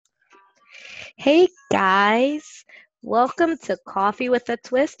Hey guys, welcome to Coffee with a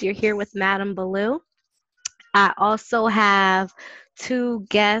Twist. You're here with Madame Baloo. I also have two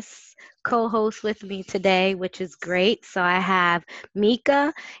guests co-hosts with me today, which is great. So I have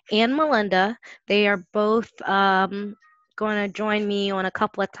Mika and Melinda. They are both going to join me on a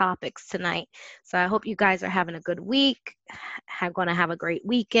couple of topics tonight. So I hope you guys are having a good week, going to have a great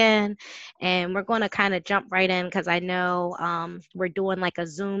weekend, and we're going to kind of jump right in because I know we're doing like a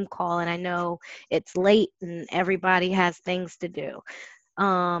Zoom call, and I know it's late and everybody has things to do.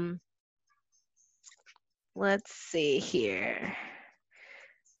 Um, let's see here.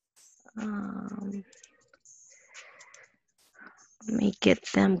 Um, Let me get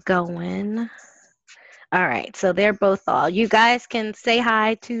them going. All right, so they're both all. You guys can say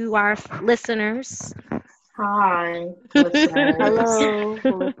hi to our listeners. Hi, listeners. Hello,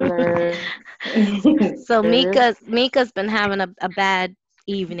 listeners. So Mika's been having a bad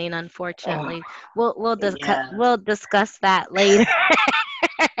evening, Oh, unfortunately. We'll yes. discuss that later.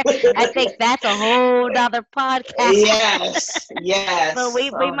 I think that's a whole nother podcast. Yes, So yes. we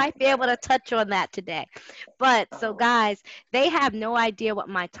might be able to touch on that today. But so Oh, guys, they have no idea what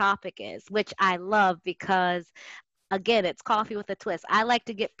my topic is, which I love because again, it's coffee with a twist. I like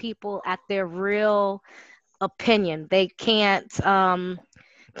to get people at their real opinion. They can't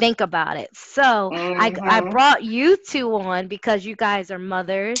think about it. So I mm-hmm. brought you two on because you guys are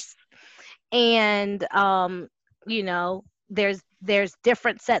mothers, and you know, there's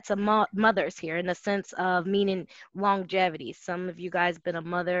different sets of mothers here in the sense of meaning longevity. Some of you guys been a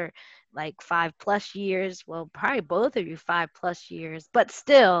mother like 5+ years. Well, probably both of you 5+ years, but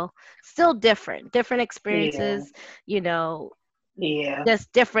still different Yeah, experiences. You know, yeah.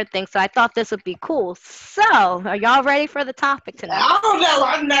 just different things. So I thought this would be cool. So, are y'all ready for the topic tonight? I don't know.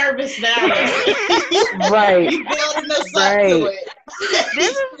 I'm nervous now, though. Right, You building us up to right.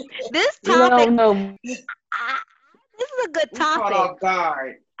 this it. this You topic, don't know. I, this is a good We caught topic. off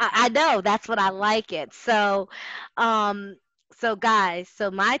guard. I know that's what I like it. Um, so guys,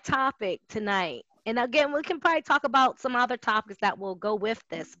 so my topic tonight, and again, we can probably talk about some other topics that will go with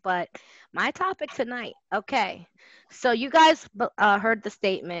this, but my topic tonight, okay. So you guys heard the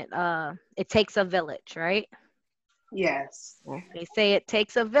statement, it takes a village, right? Yes, They say it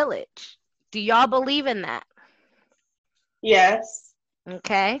takes a village. Do y'all believe in that? yes.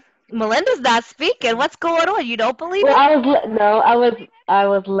 Okay. Melinda's not speaking. What's going on? You don't believe Well, it? no, I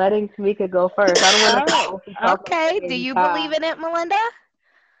was letting Tamika go first. I don't want to Oh, talk at the okay. Do same you believe time. in it, Melinda?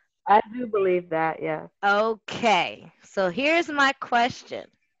 I do believe that, yes. Okay. So here's my question.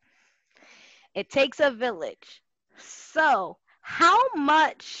 It takes a village. So, how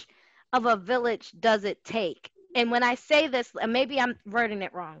much of a village does it take? And when I say this, and maybe I'm wording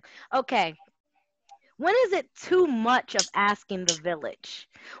it wrong. Okay. When is it too much of asking the village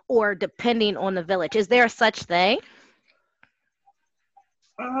or depending on the village? Is there such thing?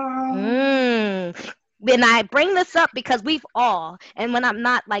 Um, Mm. And I bring this up because we've all, and when I'm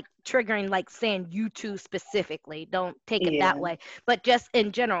not like triggering, like saying you two specifically, don't take it that yeah, way, but just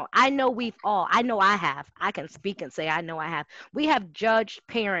in general, I know I have, I can speak and say I know I have. We have judged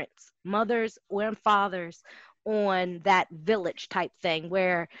parents, mothers and fathers on that village type thing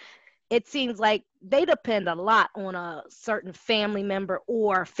where it seems like they depend a lot on a certain family member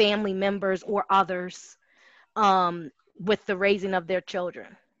or family members or others with the raising of their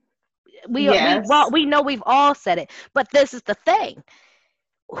children. yes. We know we've all said it, but this is the thing.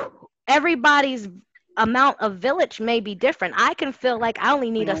 Everybody's amount of village may be different. I can feel like I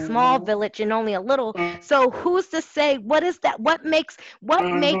only need a small Mm-hmm. village and only a little. So who's to say what is that? What makes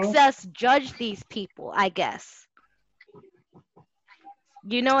Mm-hmm. us judge these people, I guess.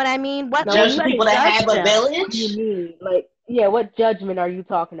 You know what I mean? What Now, when makes Judge you the us say people that judge have a them? what do you village. mean? Like, yeah, what judgment are you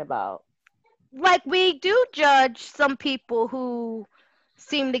talking about? Like we do judge some people who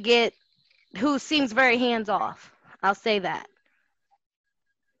seems very hands off. I'll say that.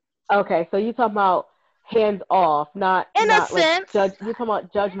 Okay, so you talking about hands off, not In a not like sense, judge. You're talking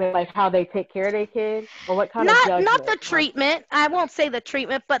about judgment, like how they take care of their kid, or what kind of not the judgment? treatment. I won't say the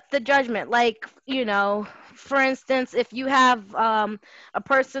treatment, but the judgment. Like, for instance, if you have a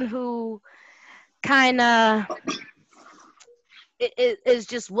person who kind of is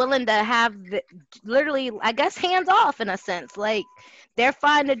just willing to have literally, I guess, hands off in a sense. Like they're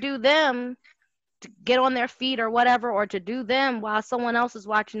fine to do them, to get on their feet or whatever, or to do them while someone else is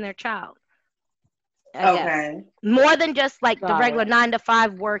watching their child. I guess Okay. more than just like the Got regular it. 9 to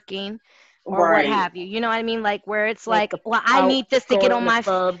 5 working or what Right. have you. You know what I mean? Like where it's Like like, the well, I out need this to get going on to the my.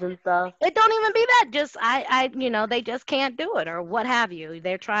 clubs and stuff. It don't even be that. Just they just can't do it or what have you.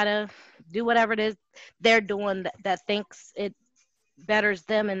 They're trying to do whatever it is they're doing that thinks it betters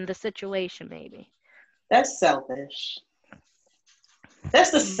them in the situation, maybe. That's selfish.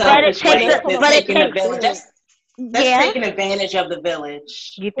 That's the But it selfish takes way a, of but it taking the takes, village. That's yeah, taking advantage of the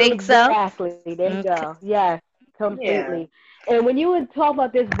village. you think so? Exactly. There you Okay. go. Yes, Yeah. completely. And when you would talk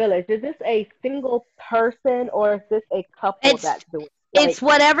about this village, is this a single person or is this a couple It's that's doing it? it's Like,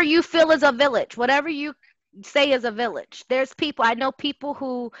 whatever you feel is a village, whatever you say is a village. There's people, I know people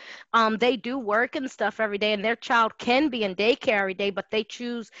who they do work and stuff every day, and their child can be in daycare every day, but they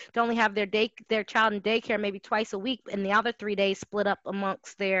choose to only have their child in daycare maybe twice a week, and the other 3 days split up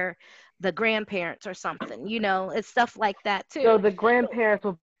amongst the grandparents or something. It's stuff like that so too. the grandparents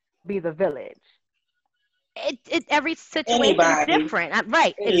will be the village. Every situation's Anybody. different.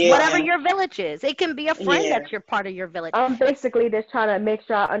 Right. It's whatever Yeah. your village is. It can be a friend Yeah. that's your part of your village. I'm It's basically just trying to make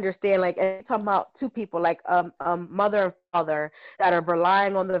sure I understand, like, and talking about two people, like mother and father that are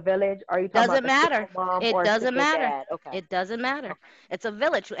relying on the village. Are you talking about doesn't the single matter. mom It or a doesn't single matter. dad? Okay. It doesn't matter. Okay. It's a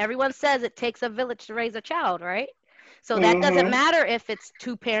village. Everyone says it takes a village to raise a child, right? So that doesn't Mhm. matter if it's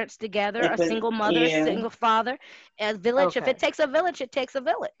two parents together, a If it, single mother, a yeah. single father. A village, if it Okay. takes a village, it takes a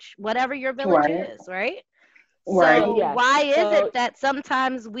village, whatever your village Right. is, right? Right. So So yes. why is it So that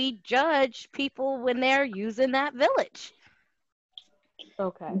sometimes we judge people when they're using that village?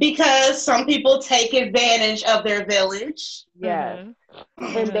 okay. Because some people take advantage of their village. Yes. Mhm.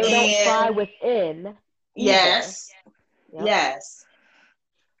 And they Mhm. don't try And within either. yes. Yep. Yes.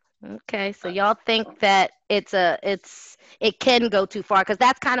 Okay, so y'all think that it can go too far, because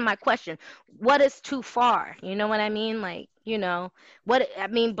that's kind of my question. What is too far? You know what I mean? Like, what I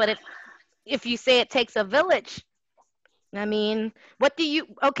mean, but if you say it takes a village, I mean, what do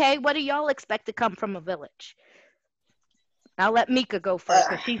y'all expect to come from a village? I'll let Mika go first,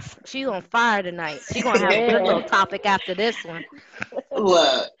 Uh, because she's on fire tonight. She's gonna have a good little Man. topic after this one.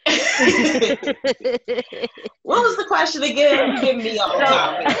 look. What was the question again? You giving me all So,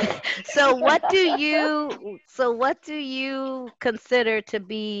 topic. so what do you consider to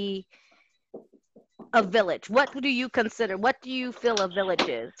be a village? What do you consider? What do you feel a village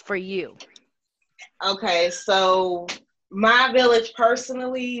is for you? Okay, so my village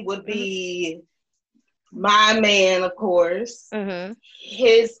personally would Mhm. be my man, of course, Mhm.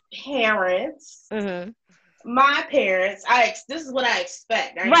 his parents, Mhm. my parents. This is what I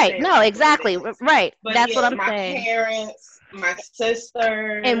expect. I ain't Right. saying No, this is what exactly. it is, Right. but That's what yeah, I'm my saying. parents, my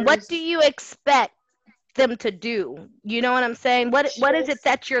And what do sisters. you expect them to do? You know what I'm saying? What is it Just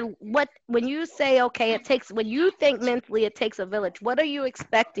that when you say, okay, when you think mentally it takes a village, what are you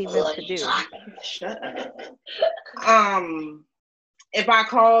expecting them to do? shut up. Um, if I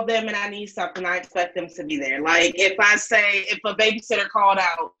call them and I need something, I expect them to be there. Like if a babysitter called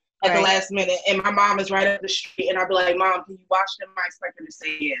out at the Right. last minute and my mom is right up the street and I'll be like, Mom, can you watch them? I expect her to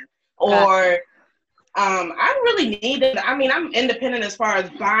say yeah. Gotcha. Or I don't really need it. I mean, I'm independent as far as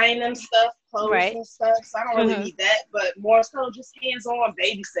buying them stuff, clothes Right. and stuff. So I don't really Mhm. need that, but more so just hands-on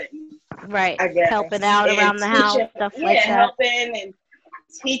babysitting, Right. I Helping guess. out And around the house, teaching, stuff yeah, like that. helping and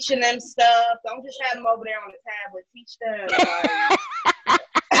teaching them stuff. Don't just have them over there on the tablet. Teach them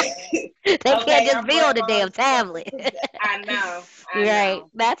like They can't okay, just I'm be on the grandma. damn tablet. I know. I Right. know.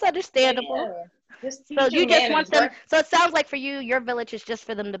 That's But understandable. yeah, just So teach you them just want manners. them. So it sounds like for you, your village is just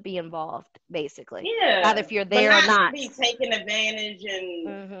for them to be involved, basically, either Yeah, if you're but there or not to not. be taking advantage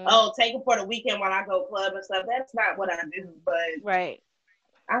and Mhm. take them for the weekend while I go club and stuff. That's not what I do. But Right.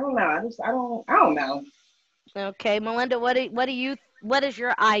 I don't know. I don't know. Okay, Melinda. What is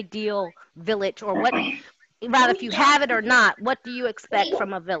your ideal village, or what? Rather, if you have it or not, what do you expect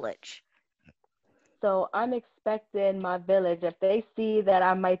from a village? So I'm expecting my village, if they see that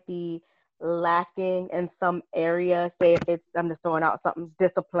I might be lacking in some area, say if it's, I'm just throwing out something,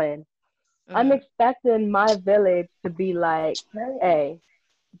 discipline, I'm Mhm. expecting my village to be like, hey,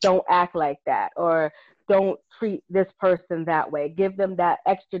 don't act like that, or don't treat this person that way. Give them that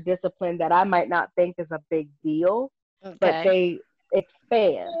extra discipline that I might not think is a big deal, but Okay. they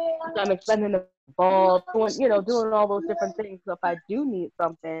expand. So I'm expecting them to be involved, doing all those different things. So if I do need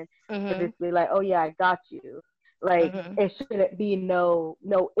something, to Mhm. just be like, oh yeah, I got you. Like Mhm. it shouldn't be no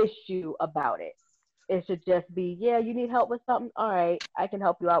issue about it. It should just be, yeah, you need help with something. All right, I can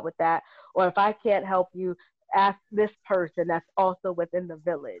help you out with that. Or if I can't help you, ask this person that's also within the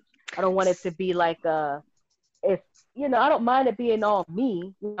village. I don't want it to be like it's I don't mind it being all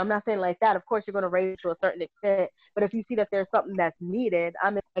me. I'm not saying like that. Of course, you're going to raise to a certain extent, but if you see that there's something that's needed,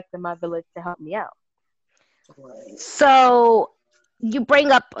 I'm expecting my village to help me out. So you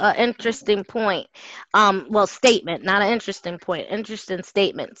bring up an interesting point. Well, statement, not an interesting point. Interesting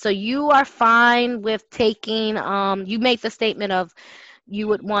statement. So you are fine with taking. You make the statement of you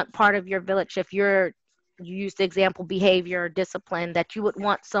would want part of your village if you're you used the example behavior or discipline, that you would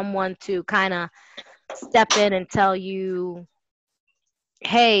want someone to kind of step in and tell you,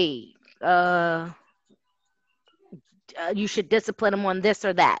 hey, you should discipline them on this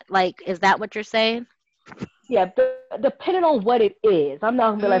or that. Like, is that what you're saying? Yeah, depending on what it is. I'm not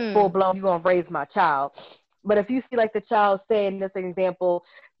gonna be like full Mm. blown, you're gonna raise my child. But if you see like the child, say in this example,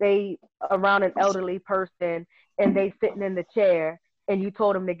 they around an elderly person and they sitting in the chair and you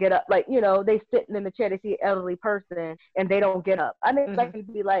told them to get up, like, they sitting in the chair, they see an elderly person and they don't get up. I mean, like, Hmm. you'd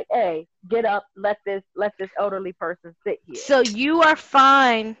be like, hey, get up, let this elderly person sit here. So you are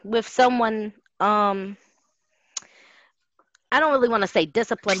fine with someone, I don't really want to say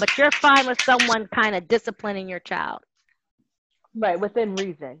discipline, but you're fine with someone kind of disciplining your child. Right, within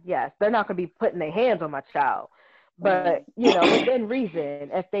reason, yes. They're not gonna be putting their hands on my child. But, within reason,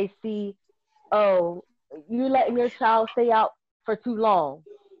 if they see, oh, you letting your child stay out for too long.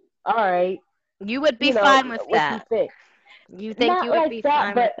 All right, You would be fine with what you that. think? You think Not you would like be that,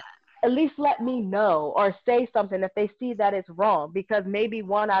 fine with but at least let me know or say something if they see that it's wrong. Because maybe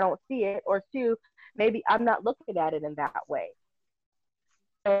one, I don't see it, or two, maybe I'm not looking at it in that way.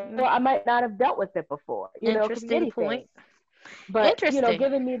 Or that? I might not have dealt with it before. It could be Interesting anything. point. But, Interesting.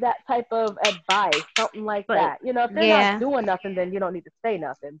 giving me that type of advice, something like But that. If they're not yeah, doing nothing, then you don't need to say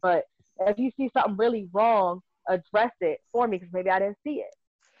nothing. But if you see something really wrong, address it for me because maybe I didn't see it.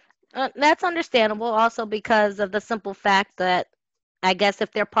 that's understandable. Also, because of the simple fact that I guess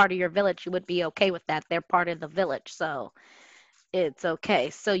if they're part of your village, you would be okay with that. They're part of the village, so it's okay.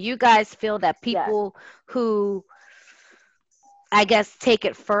 So you guys feel that Yes. people who, I guess, take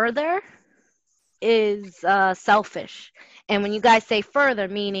it further is selfish. And when you guys say further,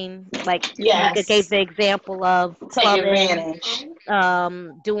 meaning like Tamika gave Yes. the example of Take clubbing, advantage.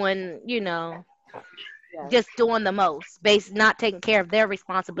 doing, Yes. just doing the most, based not taking care of their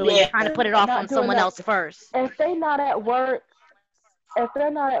responsibility, Yeah. trying to put it off on Not doing someone that. else first. If they not at work, if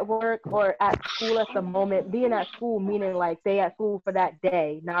they're not at work or at school at the moment, being at school meaning like they at school for that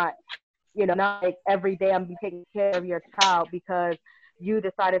day, not like every day I'm be taking care of your child because you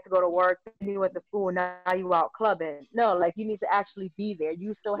decided to go to work, then you went to school, now you out clubbing. No, like you need to actually be there.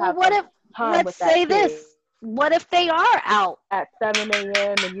 You still Well, have what some if, time let's with that say kid this, what if they are out? at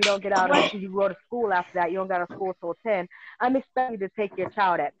 7 a.m. and you don't get out What? until you go to school after that. You don't go to school till 10. I'm expecting you to take your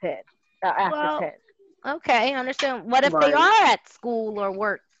child at 10, after Well, 10. okay, I understand. What if they Right. are at school or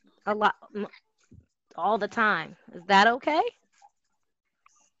work a lot, all the time? Is that okay?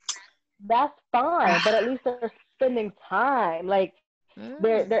 That's fine, but at least they're spending time. Like Mm.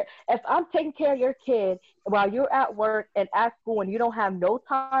 if I'm taking care of your kid while you're at work and at school and you don't have no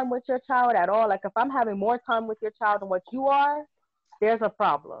time with your child at all, like if I'm having more time with your child than what you are, there's a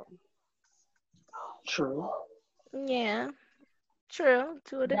problem. True. Yeah, true,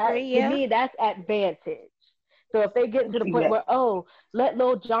 to a That degree, to yeah. me, that's advantage. So if they get to the point Yeah. where, oh, let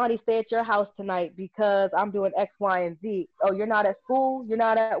little Johnny stay at your house tonight because I'm doing X, Y, and Z. Oh, you're not at school, you're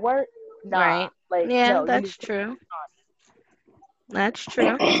not at work. Nah, Right. like Yeah, no, you need that's to. true. That's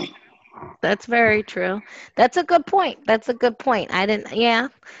true. That's very true. That's a good point. That's a good point. I didn't, yeah.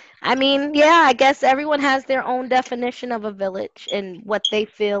 I mean, yeah, I guess everyone has their own definition of a village and what they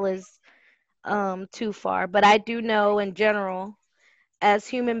feel is too far. But I do know in general, as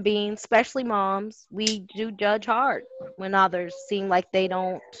human beings, especially moms, we do judge hard when others seem like they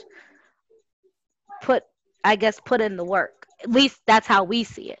don't put, I guess, put in the work. At least that's how we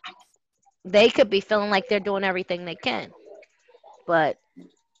see it. They could be feeling like they're doing everything they can, but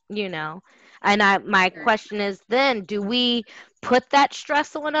you know, and my question is then, do we put that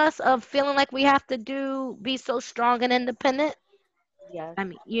stress on us of feeling like we have to be so strong and independent? Yes. I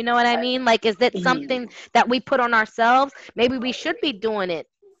mean, you know what I mean? Like, is it something that we put on ourselves? Maybe we should be doing it,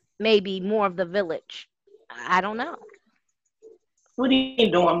 maybe more of the village. I don't know. What are you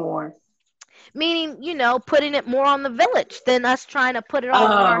doing more? Meaning, putting it more on the village than us trying to put it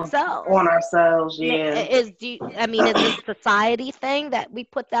all on Oh, ourselves. on ourselves, yeah. I mean, is this a society thing that we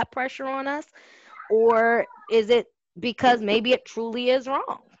put that pressure on us? Or is it because maybe it truly is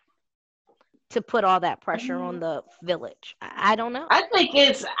wrong to put all that pressure on the village? I don't know. I think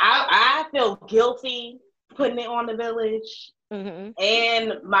I feel guilty putting it on the village, Hmm.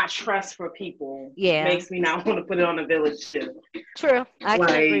 and my trust for people Yeah, makes me not want to put it on the village too. true. I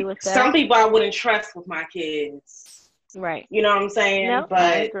can agree Like with some that. people I wouldn't trust with my kids. Right. You know what I'm saying? No,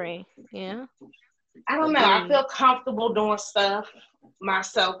 I But agree. Yeah, I don't know. I agreed. feel comfortable doing stuff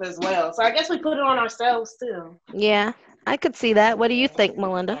myself as well. So I guess we put it on ourselves too. Yeah, I could see that. What do you Yeah, think,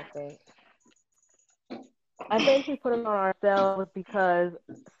 that's what Melinda? I think. I think we put it on ourselves because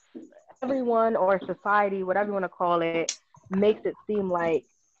everyone or society, whatever you want to call it, makes it seem like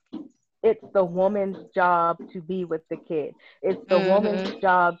it's the woman's job to be with the kid. It's the woman's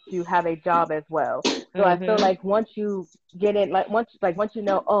job to have a job as well. So I feel like once you get in, once you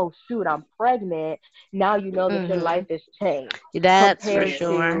know, oh shoot, I'm pregnant, now you know that your life is changed. That's for compared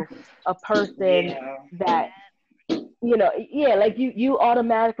sure. to a person that, like you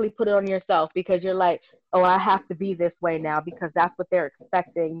automatically put it on yourself because you're like, oh, I have to be this way now because that's what they're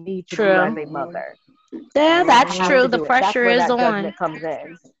expecting me to do as a mother. Yeah, that's true. The That's pressure where is that on. judgment comes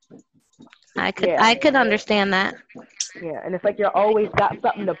in. I could understand that. Yeah, and it's like you're always got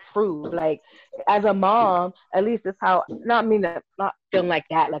something to prove. Like as a mom, at least it's how, not mean that, not feeling like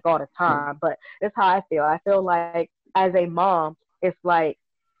that like all the time, but it's how I feel. I feel like as a mom, it's like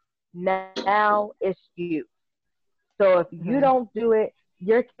now it's you. So if you don't do it,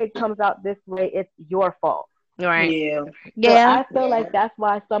 your kid comes out this way, it's your fault. Right. Yeah. So I feel like that's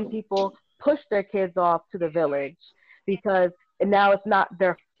why some people push their kids off to the village because now it's not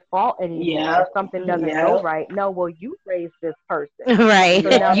their fault anymore. If something doesn't go right, no, well, you raised this person. Right. So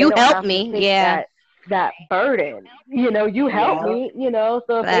now you they don't help have me. to take that burden. You help me, so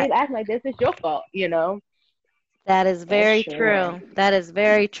if they act like this, it's your fault, That is very true. That is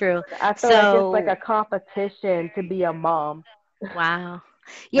very true. I feel like it's like a competition to be a mom. Wow.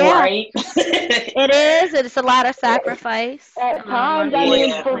 Yeah. Right. It is. It's a lot of sacrifice. At times, I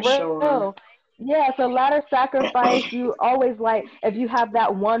mean, for real. Sure. Yeah, it's a lot of sacrifice. You always like, if you have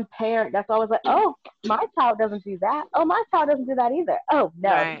that one parent that's always like, oh, my child doesn't do that. Oh, my child doesn't do that either. Oh,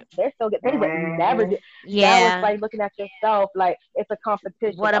 no, they're so good. They would never do. Yeah. Now it's like looking at yourself, like it's a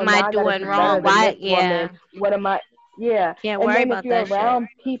competition. What am I doing wrong? Why? Yeah. What am I? Yeah. Can't and worry then about if you're that around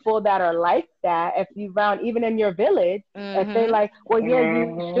people that are like that, if you around even in your village, if they like, well, yeah,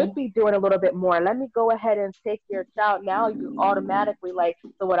 you should be doing a little bit more. Let me go ahead and take your child. Now you automatically like,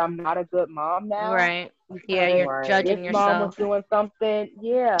 so what? I'm not a good mom now. Right. Yeah, you're judging this yourself. mom was doing something.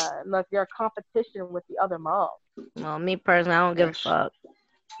 Yeah, like you're a competition with the other mom. Well, me personally, I don't give a fuck.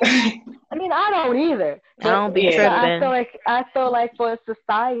 I mean, I don't either. I don't be tripping. I feel like for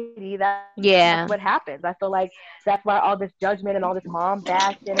society that's what happens. I feel like that's why all this judgment and all this mom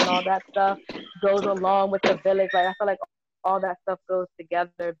bashing and all that stuff goes along with the village. Like I feel like all that stuff goes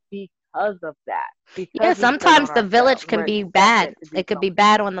together because of that. Yeah, sometimes the village can be bad. It could be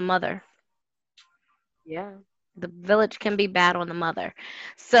bad on the mother. Yeah. The village can be bad on the mother.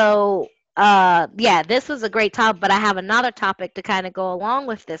 So this was a great topic, but I have another topic to kind of go along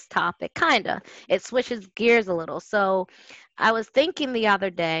with this topic. It switches gears a little. So I was thinking the other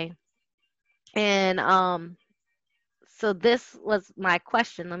day, and so this was my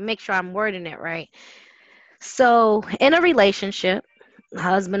question. Let me make sure I'm wording it right. So in a relationship,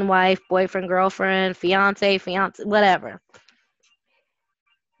 husband, wife, boyfriend, girlfriend, fiance, whatever,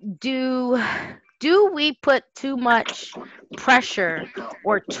 do we put too much pressure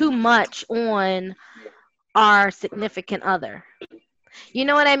or too much on our significant other? You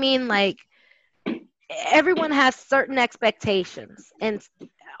know what I mean? Like everyone has certain expectations, and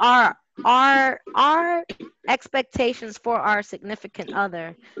our expectations for our significant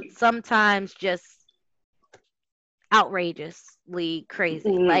other sometimes just outrageously crazy.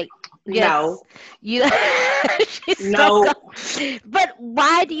 Like no, you no. But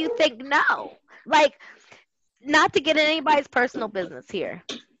why do you think no? Like, not to get in anybody's personal business here,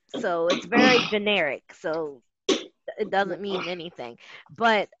 so it's very generic, so it doesn't mean anything.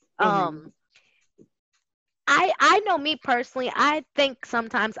 But I know me personally, I think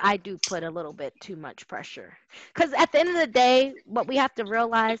sometimes I do put a little bit too much pressure, because at the end of the day, what we have to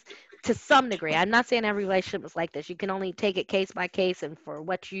realize, to some degree, I'm not saying every relationship is like this. You can only take it case by case and for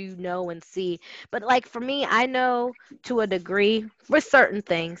what you know and see. But like for me, I know to a degree for certain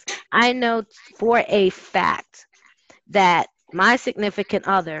things, I know for a fact that my significant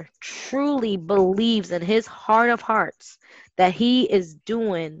other truly believes in his heart of hearts that he is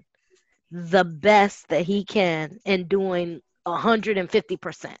doing the best that he can and doing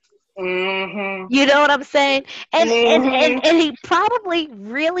 150%. You know what I'm saying? And he probably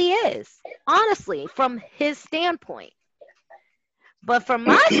really is, honestly, from his standpoint. But from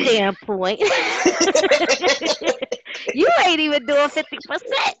my standpoint, you ain't even doing 50%.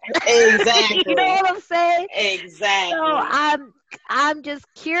 Exactly. You know what I'm saying? Exactly. So I'm just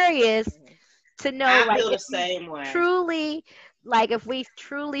curious to know, I like, feel the same way. Truly, like, if we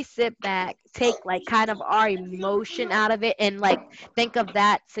truly sit back, take like kind of our emotion out of it, and like think of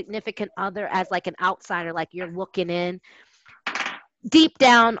that significant other as like an outsider, like you're looking in. Deep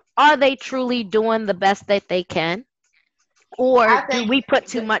down, are they truly doing the best that they can, or do we put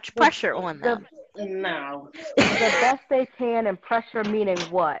too much pressure on them? No. The best they can, and pressure meaning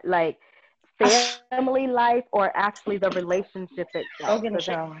what? Like family life or actually the relationship Go itself? get in the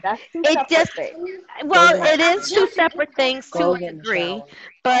shower. That's two It separate just, things. well, it is two separate things to Go a get in the degree, shower.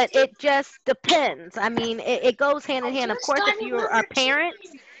 but it just depends. I mean, it goes hand in hand. Of course, if you are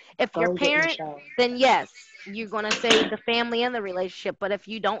parents, if you're Go get in the parents, shower. then yes, you're going to say the family and the relationship. But if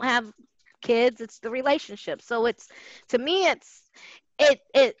you don't have kids, it's the relationship. So it's, to me,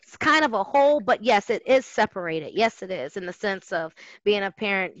 it's kind of a whole, but yes, it is separated. Yes, it is, in the sense of being a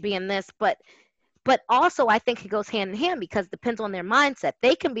parent, being this, but also I think it goes hand in hand, because it depends on their mindset.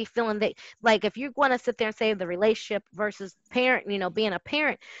 They can be feeling that, like, if you want to sit there and say the relationship versus parent, being a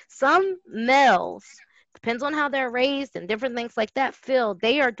parent, some males, depends on how they're raised and different things like that, feel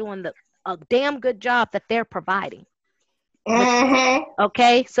they are doing a damn good job that they're providing.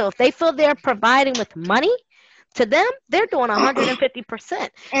 Okay, so if they feel they're providing with money, to them, they're doing 150%.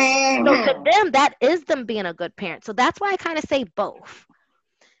 So to them, that is them being a good parent. So that's why I kind of say both.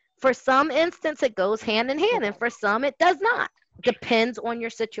 For some instance, it goes hand in hand, and for some, it does not. Depends on your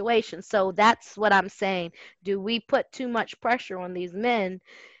situation. So that's what I'm saying. Do we put too much pressure on these men,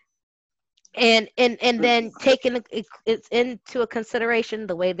 and then taking it's into a consideration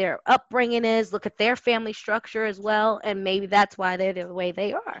the way their upbringing is, look at their family structure as well, and maybe that's why they're the way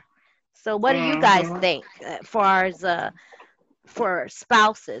they are. So what do you guys think, far as for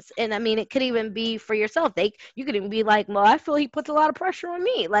spouses? And I mean, it could even be for yourself. You could even be like, well, I feel he puts a lot of pressure on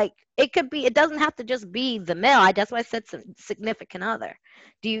me. Like, it could be, it doesn't have to just be the male. That's why I said significant other.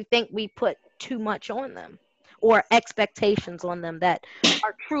 Do you think we put too much on them, or expectations on them that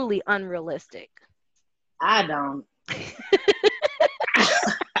are truly unrealistic? I don't.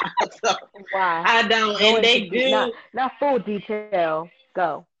 Why? I don't. Go And they into do. not full detail.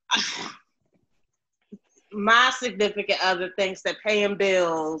 Go. My significant other thinks that paying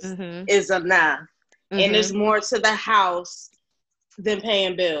bills Mm-hmm. is enough. And Mm-hmm. there's more to the house than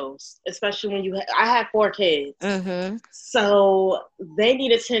paying bills, especially when I have 4 kids. Mm-hmm. So they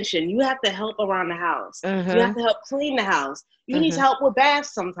need attention. You have to help around the house. Mm-hmm. You have to help clean the house. You need Mm-hmm. help with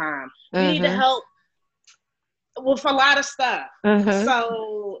baths sometimes. You need to Mm-hmm. help with a lot of stuff. Mm-hmm.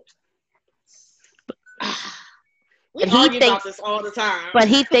 So we But he argue about thinks, this all the time. but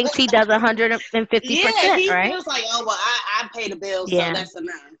he thinks he does 150%, Yeah, he right? feels like, oh, well, I pay the bills, Yeah. so that's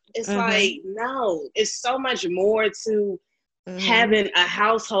enough. It's Mhm. like, no, it's so much more to Mhm. having a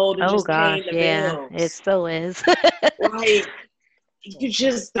household than Oh just gosh, paying the yeah, bills. it so is. Like, you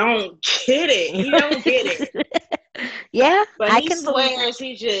just don't get it. You don't get it. Yeah, But I he can believe it.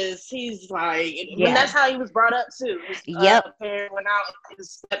 swears, he's like, Yeah. and that's how he was brought up too. His Yep. parent went out,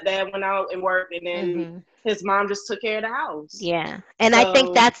 his stepdad went out and worked, and then Mhm. his mom just took care of the house. Yeah, and I think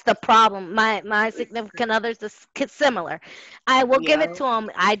So, that's the problem. My significant others is similar. I will give it yeah, to him.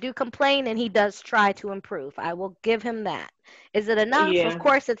 I do complain, and he does try to improve. I will give him that. Is it enough? Of yeah,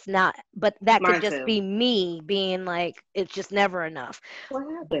 course, it's not. But that could mine just too. be me being like, it's just never enough. What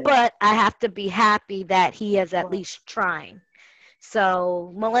happened? But I have to be happy that he is at least trying.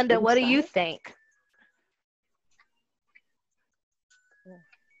 So, Melinda, what do you think?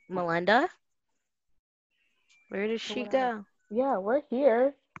 Melinda? Where did she go? Yeah, we're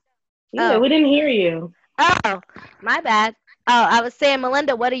here. Yeah, we didn't hear you. Oh, my bad. Oh, I was saying,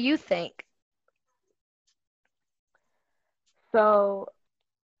 Melinda, what do you think? So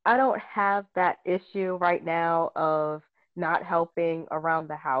I don't have that issue right now of not helping around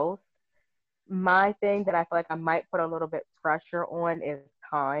the house. My thing that I feel like I might put a little bit pressure on is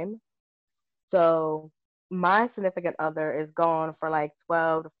time. So my significant other is gone for like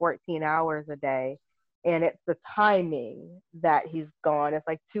 12 to 14 hours a day. And it's the timing that he's gone. It's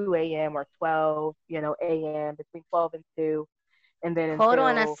like 2 a.m. or 12, a.m. between 12 and 2. And then Hold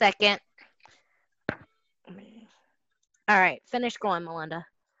on a second. All right, finish going, Melinda.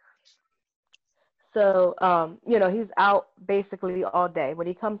 So, he's out basically all day. When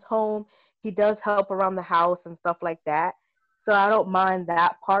he comes home, he does help around the house and stuff like that. So I don't mind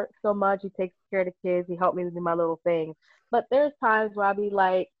that part so much. He takes care of the kids. He helped me do my little things. But there's times where I'll be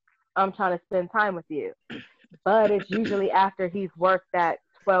like, I'm trying to spend time with you. But it's usually after he's worked that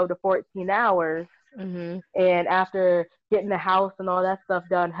 12 to 14 hours. Mm-hmm. And after getting the house and all that stuff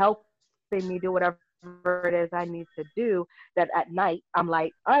done, helping me do whatever it is I need to do, that at night I'm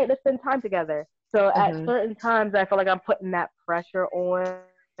like, all right, let's spend time together. So at certain times I feel like I'm putting that pressure on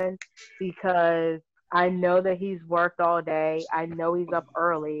because I know that he's worked all day. I know he's up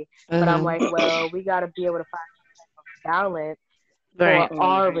early, but I'm like, well, we got to be able to find balance for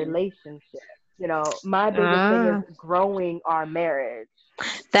our relationship. My biggest thing is growing our marriage.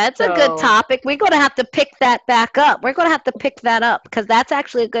 That's a good topic. We're going to have to pick that back up. We're going to have to pick that up because that's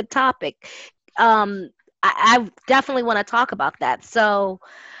actually a good topic. I definitely want to talk about that. So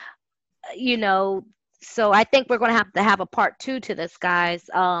you know, so I think we're going to have a part 2 to this, guys.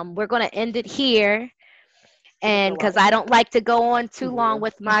 We're going to end it here. And because I don't like to go on too long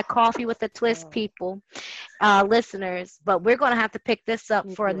with my Coffee with a Twist people, listeners, but we're going to have to pick this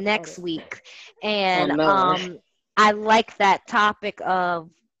up for next week. And I like that topic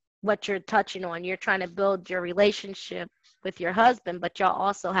of what you're touching on. You're trying to build your relationship with your husband, but y'all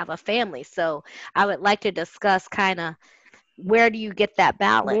also have a family. So I would like to discuss kind of where do you get that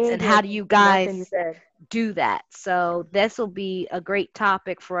balance and how do you guys do that. So this will be a great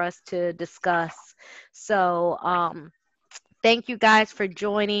topic for us to discuss. So thank you guys for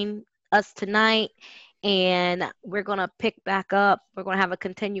joining us tonight. And we're going to pick back up. We're going to have a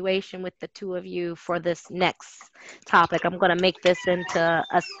continuation with the two of you for this next topic. I'm going to make this into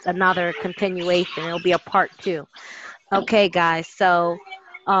another continuation. It'll be a part 2. Okay, guys. So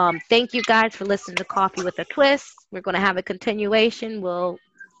thank you guys for listening to Coffee with a Twist. We're going to have a continuation. We'll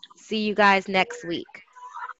see you guys next week.